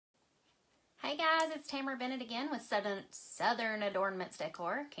Hey guys, it's Tamara Bennett again with Southern Adornments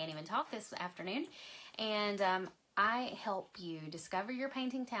Decor. Can't even talk this afternoon. And I help you discover your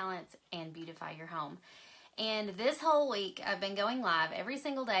painting talents and beautify your home. And this whole week I've been going live every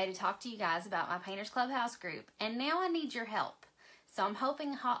single day to talk to you guys about my Painters Clubhouse group. And now I need your help. So I'm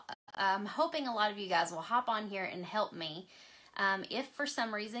hoping a lot of you guys will hop on here and help me. If for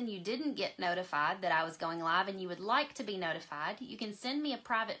some reason you didn't get notified that I was going live and you would like to be notified, you can send me a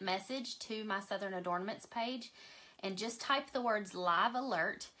private message to my Southern Adornments page and just type the words live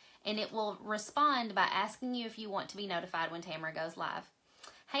alert and it will respond by asking you if you want to be notified when Tamara goes live.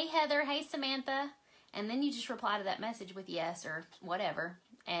 Hey Heather, hey Samantha, and then you just reply to that message with yes or whatever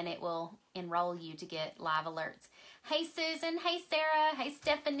and it will enroll you to get live alerts. Hey Susan, hey Sarah, hey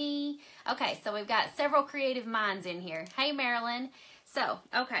Stephanie. Okay, so we've got several creative minds in here. Hey Marilyn. So,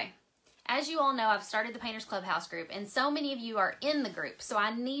 okay, as you all know, I've started the Painters Clubhouse group and so many of you are in the group, so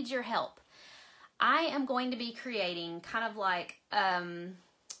I need your help. I am going to be creating kind of like, how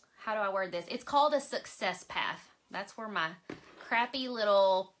do I word this? It's called a success path. That's where my crappy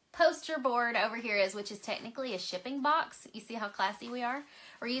little poster board over here is, which is technically a shipping box. You see how classy we are?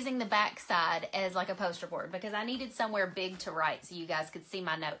 We're using the back side as like a poster board because I needed somewhere big to write so you guys could see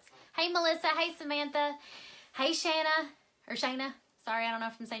my notes. Hey Melissa, hey Samantha, hey Shayna, sorry, I don't know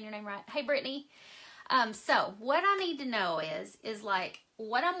if I'm saying your name right. Hey Brittany. So what I need to know is like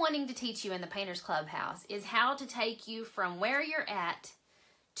what I'm wanting to teach you in the Painters Clubhouse is how to take you from where you're at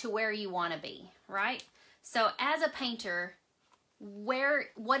to where you want to be, right? So as a painter,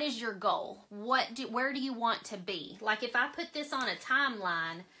 what is your goal? Where do you want to be? Like if I put this on a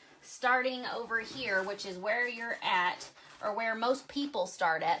timeline starting over here, which is where you're at or where most people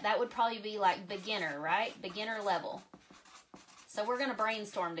start at, that would probably be like beginner, right? Beginner level. So we're going to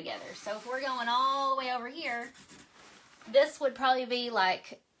brainstorm together. So if we're going all the way over here, this would probably be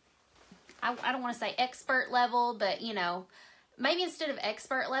like, I don't want to say expert level, but you know, maybe instead of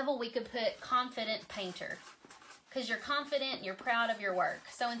expert level, we could put confident painter. Because you're confident and you're proud of your work.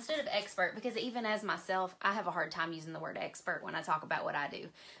 So instead of expert, because even as myself, I have a hard time using the word expert when I talk about what I do.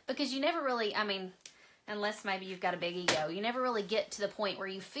 Because you never really, I mean, unless maybe you've got a big ego, you never really get to the point where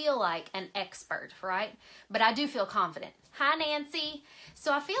you feel like an expert, right? But I do feel confident. Hi, Nancy.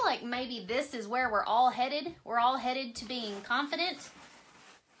 So I feel like maybe this is where we're all headed. We're all headed to being confident.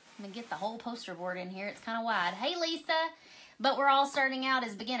 I'm going to get the whole poster board in here. It's kind of wide. Hey, Lisa. But we're all starting out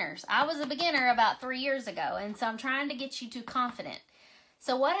as beginners. I was a beginner about 3 years ago, and so I'm trying to get you to confident.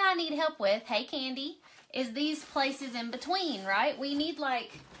 So what I need help with, hey Candy, is these places in between, right? We need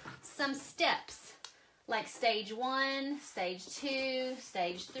like some steps, like stage 1, stage 2,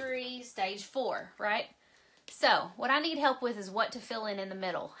 stage 3, stage 4, right? So what I need help with is what to fill in the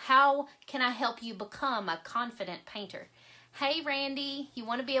middle. How can I help you become a confident painter? Hey Randy, you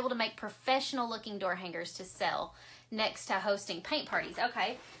want to be able to make professional looking door hangers to sell next to hosting paint parties.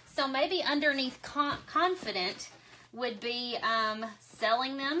 Okay, so maybe underneath confident would be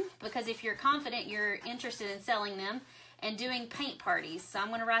selling them, because if you're confident, you're interested in selling them and doing paint parties. So I'm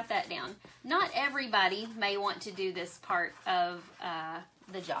going to write that down. Not everybody may want to do this part of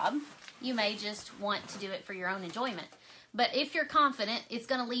the job. You may just want to do it for your own enjoyment. But if you're confident, it's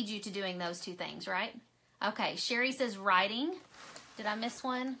going to lead you to doing those two things, right? Okay, Sherry says writing. Did I miss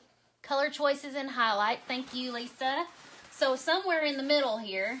one? Color choices and highlights. Thank you, Lisa. So somewhere in the middle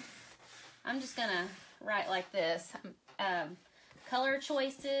here, I'm just going to write like this. Color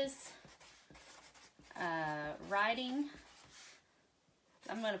choices, writing.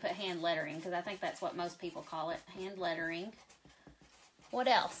 I'm going to put hand lettering because I think that's what most people call it, hand lettering. What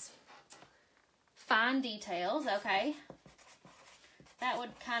else? Fine details, okay. That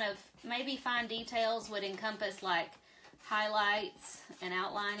would kind of, maybe fine details would encompass like highlights and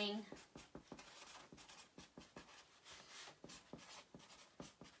outlining.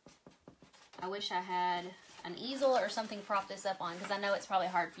 I wish I had an easel or something to prop this up on because I know it's probably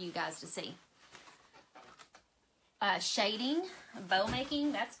hard for you guys to see. Shading, bow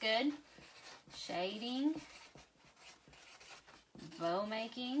making, that's good. Shading, bow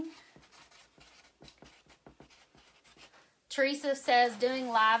making. Teresa says doing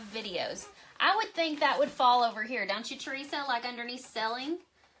live videos. I would think that would fall over here, don't you, Teresa? Like underneath selling.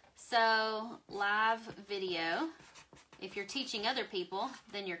 So, live video. If you're teaching other people,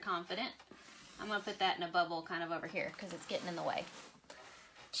 then you're confident. I'm going to put that in a bubble kind of over here because it's getting in the way.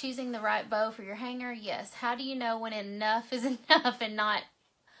 Choosing the right bow for your hanger, yes. How do you know when enough is enough and not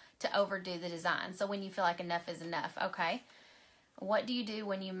to overdo the design? So when you feel like enough is enough, okay. What do you do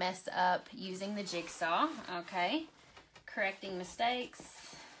when you mess up using the jigsaw? Okay. Correcting mistakes.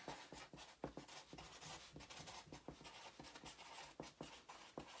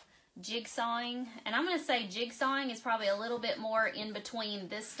 jigsawing. And I'm going to say jigsawing is probably a little bit more in between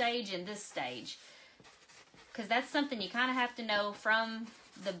this stage and this stage, because that's something you kind of have to know from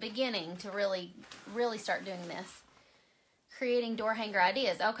the beginning to really start doing this. Creating door hanger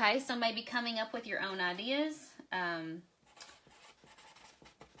ideas. Okay, so maybe coming up with your own ideas. I'm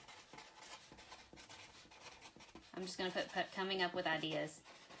just going to put coming up with ideas.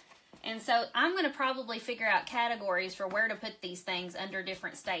 And so I'm going to probably figure out categories for where to put these things under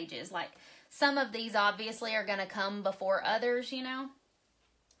different stages. Like some of these obviously are going to come before others, you know.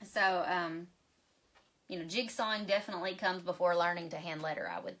 So, you know, jigsawing definitely comes before learning to hand letter,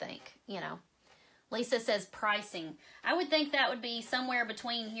 I would think, you know. Lisa says pricing. I would think that would be somewhere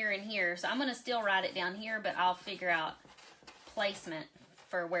between here and here. So I'm going to still write it down here, but I'll figure out placement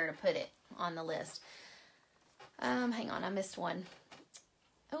for where to put it on the list. Hang on, I missed one.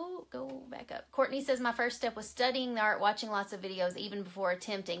 Oh, go back up. Courtney says, my first step was studying the art, watching lots of videos, even before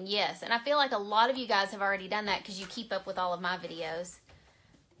attempting. Yes, and I feel like a lot of you guys have already done that because you keep up with all of my videos.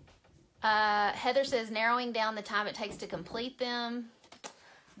 Heather says, narrowing down the time it takes to complete them.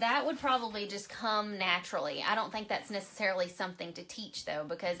 That would probably just come naturally. I don't think that's necessarily something to teach, though,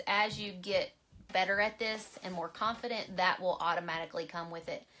 because as you get better at this and more confident, that will automatically come with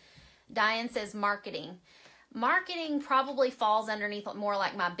it. Diane says, marketing. Marketing probably falls underneath more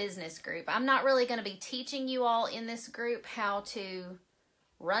like my business group. I'm not really going to be teaching you all in this group how to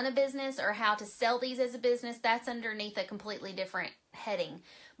run a business or how to sell these as a business. That's underneath a completely different heading.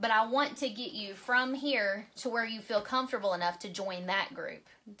 But I want to get you from here to where you feel comfortable enough to join that group.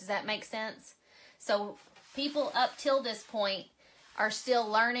 Does that make sense? So people up till this point are still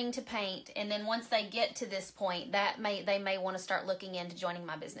learning to paint, and then once they get to this point, they may want to start looking into joining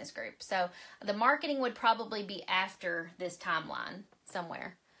my business group. So the marketing would probably be after this timeline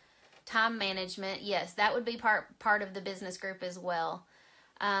somewhere. Time management, yes, that would be part of the business group as well.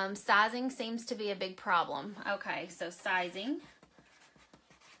 Sizing seems to be a big problem. Okay, so sizing.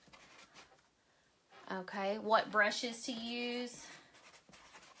 Okay, what brushes to use?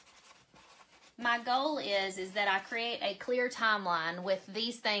 My goal is that I create a clear timeline with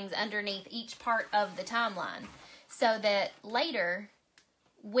these things underneath each part of the timeline, so that later,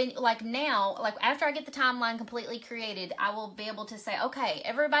 after I get the timeline completely created, I will be able to say, okay,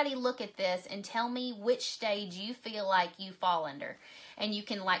 everybody look at this and tell me which stage you feel like you fall under. And you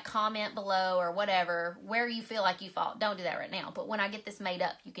can like comment below or whatever, where you feel like you fall. Don't do that right now, but when I get this made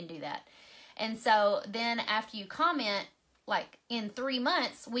up, you can do that. And so then after you comment, like in 3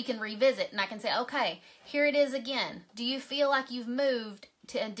 months, we can revisit and I can say, okay, here it is again. Do you feel like you've moved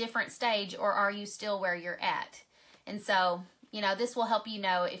to a different stage, or are you still where you're at? And so, you know, this will help you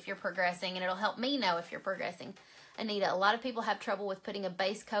know if you're progressing, and it'll help me know if you're progressing. Anita, a lot of people have trouble with putting a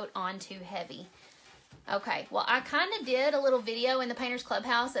base coat on too heavy. Okay, well, I kind of did a little video in the Painters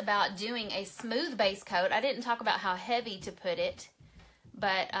Clubhouse about doing a smooth base coat. I didn't talk about how heavy to put it,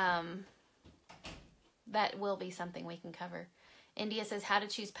 but that will be something we can cover. India says how to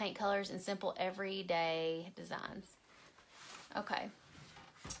choose paint colors in simple everyday designs. Okay.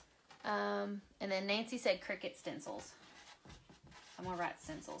 And then Nancy said Cricut stencils. I'm going to write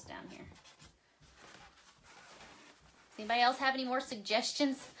stencils down here. Does anybody else have any more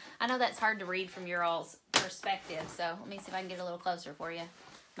suggestions? I know that's hard to read from your all's perspective, so let me see if I can get a little closer for you.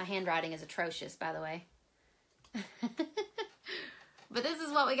 My handwriting is atrocious, by the way. But this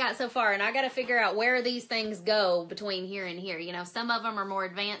is what we got so far, and I got to figure out where these things go between here and here. You know, some of them are more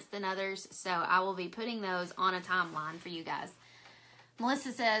advanced than others, so I will be putting those on a timeline for you guys.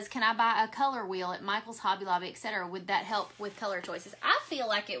 Melissa says, can I buy a color wheel at Michael's, Hobby Lobby, etc.? Would that help with color choices? I feel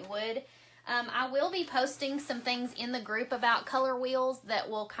like it would. I will be posting some things in the group about color wheels that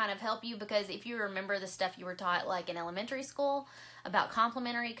will kind of help you, because if you remember the stuff you were taught like in elementary school about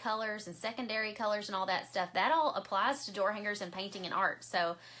complementary colors and secondary colors and all that stuff, that all applies to door hangers and painting and art.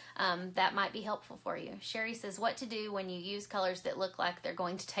 So that might be helpful for you. Sherry says, what to do when you use colors that look like they're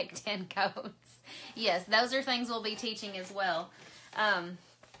going to take 10 coats? Yes, those are things we'll be teaching as well.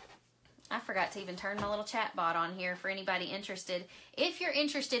 I forgot to even turn my little chat bot on here for anybody interested. If you're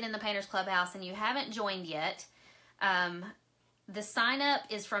interested in the Painters Clubhouse and you haven't joined yet, the sign up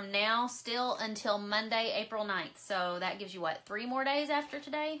is from now still until Monday, April 9th. So that gives you, what, 3 more days after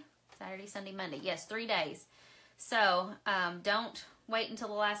today? Saturday, Sunday, Monday. Yes, 3 days. So don't wait until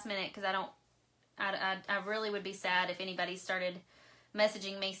the last minute, because I really would be sad if anybody started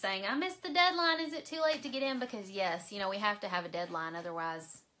messaging me saying, I missed the deadline. Is it too late to get in? Because yes, you know, we have to have a deadline.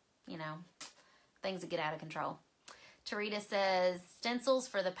 Otherwise, you know, things would get out of control. Tarita says, stencils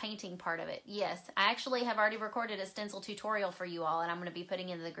for the painting part of it. Yes, I actually have already recorded a stencil tutorial for you all, and I'm going to be putting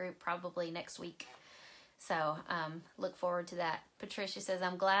it in the group probably next week. So look forward to that. Patricia says,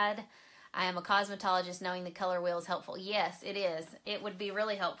 I'm glad I am a cosmetologist knowing the color wheel is helpful. Yes, it is. It would be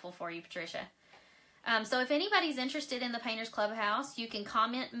really helpful for you, Patricia. So if anybody's interested in the Painters Clubhouse, you can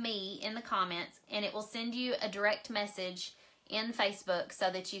comment me in the comments, and it will send you a direct message in Facebook so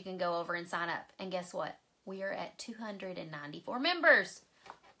that you can go over and sign up. And guess what? We are at 294 members.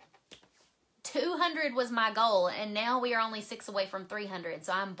 200 was my goal, and now we are only 6 away from 300,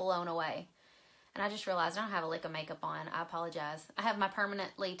 so I'm blown away. And I just realized I don't have a lick of makeup on. I apologize. I have my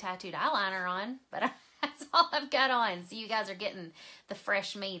permanently tattooed eyeliner on, but that's all I've got on. So you guys are getting the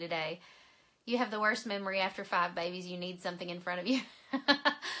fresh me today. You have the worst memory after 5 babies. You need something in front of you.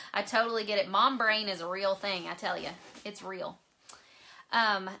 I totally get it. Mom brain is a real thing, I tell you. It's real.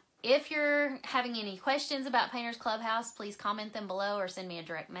 If you're having any questions about Painters Clubhouse, please comment them below or send me a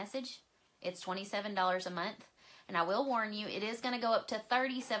direct message. It's $27 a month. And I will warn you, it is going to go up to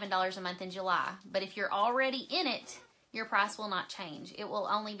 $37 a month in July. But if you're already in it, your price will not change. It will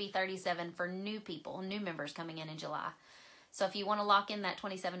only be $37 for new people, new members coming in July. So if you want to lock in that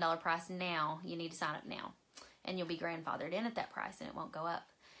 $27 price now, you need to sign up now. And you'll be grandfathered in at that price and it won't go up.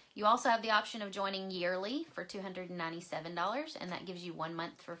 You also have the option of joining yearly for $297, and that gives you 1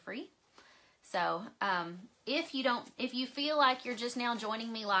 month for free. So if you feel like you're just now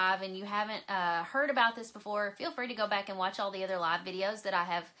joining me live and you haven't heard about this before, feel free to go back and watch all the other live videos that I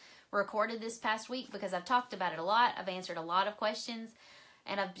have recorded this past week, because I've talked about it a lot. I've answered a lot of questions,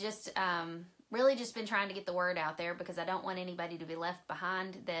 and I've just really just been trying to get the word out there, because I don't want anybody to be left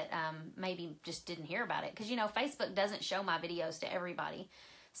behind that maybe just didn't hear about it. Because, you know, Facebook doesn't show my videos to everybody.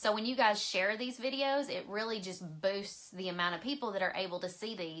 So when you guys share these videos, it really just boosts the amount of people that are able to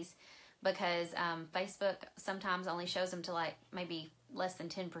see these, because Facebook sometimes only shows them to like maybe less than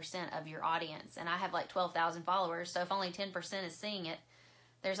 10% of your audience. And I have like 12,000 followers. So if only 10% is seeing it,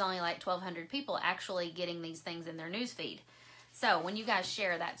 there's only like 1,200 people actually getting these things in their newsfeed. So when you guys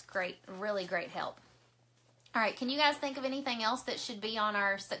share, that's great, really great help. All right, can you guys think of anything else that should be on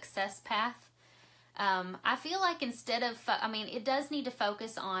our success path? I feel like instead of, it does need to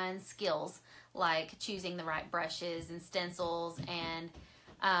focus on skills like choosing the right brushes and stencils and,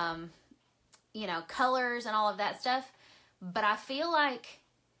 colors and all of that stuff. But I feel like,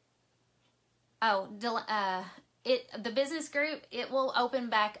 the business group, it will open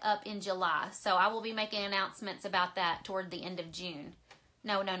back up in July. So I will be making announcements about that toward the end of June.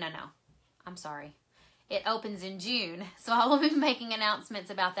 No. I'm sorry. It opens in June. So I will be making announcements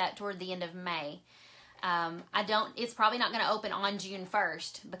about that toward the end of May. It's probably not going to open on June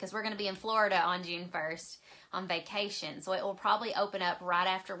 1st, because we're going to be in Florida on June 1st on vacation. So it will probably open up right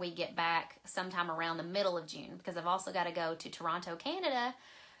after we get back, sometime around the middle of June, because I've also got to go to Toronto, Canada,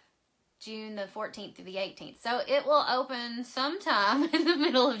 June the 14th through the 18th. So it will open sometime in the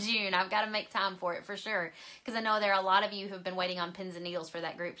middle of June. I've got to make time for it for sure, because I know there are a lot of you who have been waiting on pins and needles for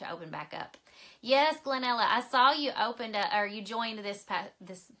that group to open back up. Yes, Glenella, I saw you you joined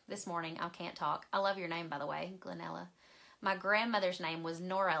this morning. I can't talk. I love your name, by the way, Glenella. My grandmother's name was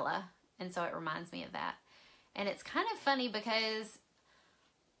Norella, and so it reminds me of that. And it's kind of funny because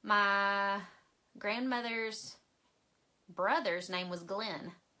my grandmother's brother's name was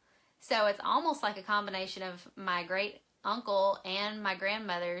Glenn. So it's almost like a combination of my great uncle and my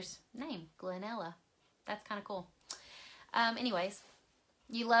grandmother's name, Glenella. That's kind of cool. Anyways,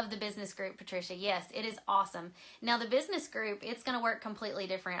 you love the business group, Patricia. Yes, it is awesome. Now, the business group, it's going to work completely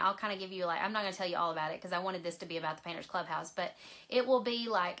different. I'll kind of give you, I'm not going to tell you all about it because I wanted this to be about the Painters Clubhouse, but it will be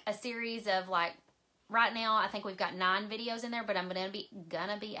like a series of right now, I think we've got 9 videos in there, but I'm going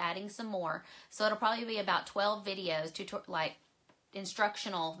to be adding some more. So it'll probably be about 12 videos,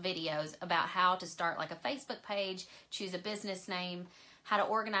 instructional videos about how to start like a Facebook page, choose a business name, how to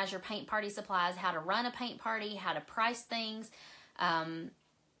organize your paint party supplies, how to run a paint party, how to price things.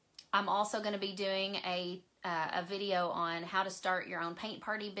 I'm also going to be doing a video on how to start your own paint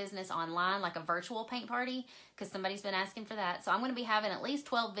party business online, like a virtual paint party, because somebody's been asking for that. So I'm going to be having at least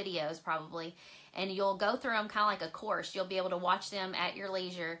 12 videos probably, and you'll go through them kind of like a course. You'll be able to watch them at your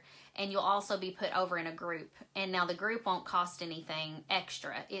leisure, and you'll also be put over in a group. And now the group won't cost anything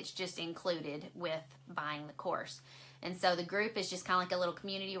extra. It's just included with buying the course. And so the group is just kind of like a little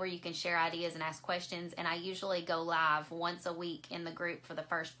community where you can share ideas and ask questions. And I usually go live once a week in the group for the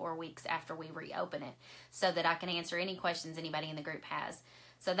first 4 weeks after we reopen it, so that I can answer any questions anybody in the group has.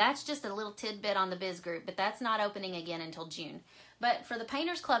 So that's just a little tidbit on the biz group, but that's not opening again until June. But for the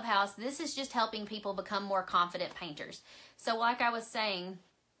Painters Clubhouse, this is just helping people become more confident painters. So like I was saying,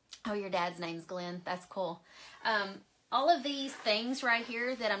 oh, your dad's name's Glenn. That's cool. All of these things right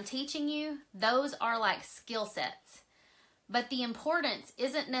here that I'm teaching you, those are like skill sets. But the importance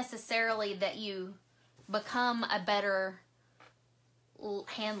isn't necessarily that you become a better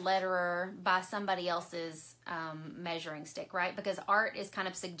hand letterer by somebody else's measuring stick, right? Because art is kind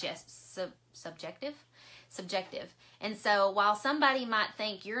of subjective. And so while somebody might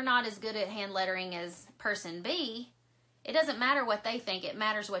think you're not as good at hand lettering as person B, it doesn't matter what they think. It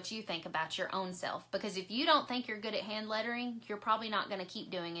matters what you think about your own self. Because if you don't think you're good at hand lettering, you're probably not going to keep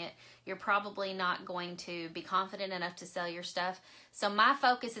doing it. You're probably not going to be confident enough to sell your stuff. So my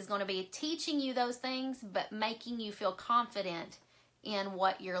focus is going to be teaching you those things, but making you feel confident in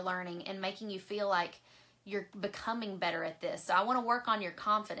what you're learning and making you feel like you're becoming better at this. So I want to work on your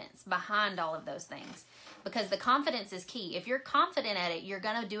confidence behind all of those things, because the confidence is key. If you're confident at it, you're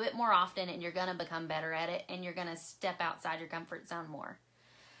going to do it more often and you're going to become better at it, and you're going to step outside your comfort zone more.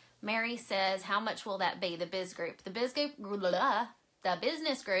 Mary says, how much will that be? The business group.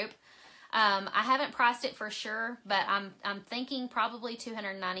 I haven't priced it for sure, but I'm thinking probably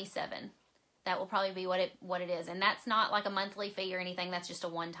 $297. That will probably be what it is. And that's not like a monthly fee or anything. That's just a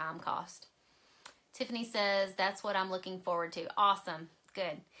one-time cost. Tiffany says, that's what I'm looking forward to. Awesome.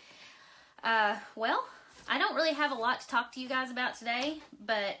 Good. Well, I don't really have a lot to talk to you guys about today,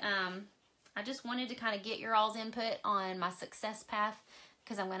 but I just wanted to kind of get your all's input on my success path,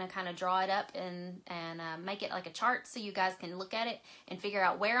 because I'm going to kind of draw it up and make it like a chart so you guys can look at it and figure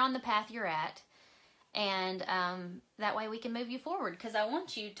out where on the path you're at. And that way we can move you forward, because I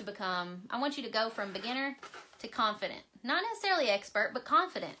want you to go from beginner to confident. Not necessarily expert, but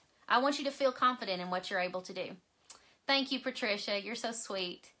confident. I want you to feel confident in what you're able to do. Thank you, Patricia. You're so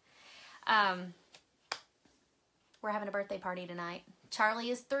sweet. We're having a birthday party tonight.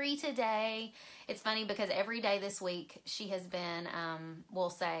 Charlie is 3 today. It's funny because every day this week she has been, we'll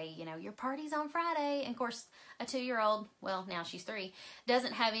say, you know, your party's on Friday. And of course, a 2-year-old, well, now she's 3,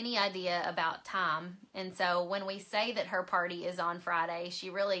 doesn't have any idea about time. And so when we say that her party is on Friday, she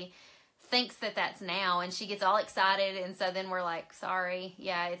really thinks that that's now, and she gets all excited. And so then we're like, sorry,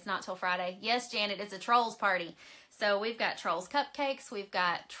 yeah, it's not till Friday. Yes, Janet, it's a Trolls party. So we've got Trolls cupcakes. We've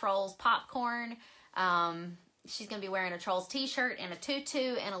got Trolls popcorn. She's going to be wearing a Trolls t-shirt and a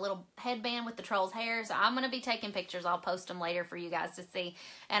tutu and a little headband with the Trolls hair. So I'm going to be taking pictures. I'll post them later for you guys to see.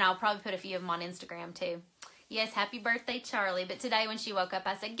 And I'll probably put a few of them on Instagram too. Yes, happy birthday, Charlie. But today when she woke up,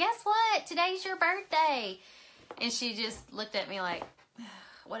 I said, guess what? Today's your birthday. And she just looked at me like,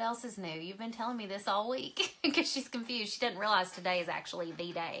 what else is new? You've been telling me this all week. Because she's confused. She doesn't realize today is actually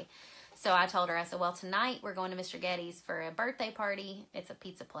the day. So I told her, I said, well, tonight we're going to Mr. Getty's for a birthday party. It's a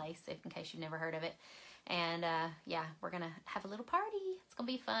pizza place, in case you've never heard of it. And, yeah, we're going to have a little party. It's going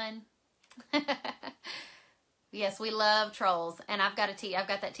to be fun. Yes, we love Trolls. And I've got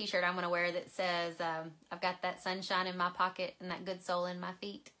that t-shirt I'm going to wear that says, I've got that sunshine in my pocket and that good soul in my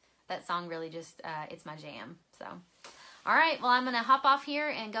feet. That song really just, it's my jam. So, all right. Well, I'm going to hop off here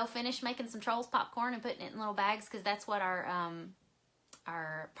and go finish making some Trolls popcorn and putting it in little bags, because that's what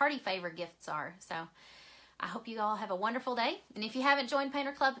our party favor gifts are. So I hope you all have a wonderful day. And if you haven't joined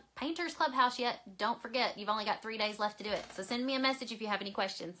Painters Clubhouse yet, don't forget, you've only got 3 days left to do it. So send me a message if you have any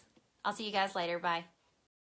questions. I'll see you guys later. Bye.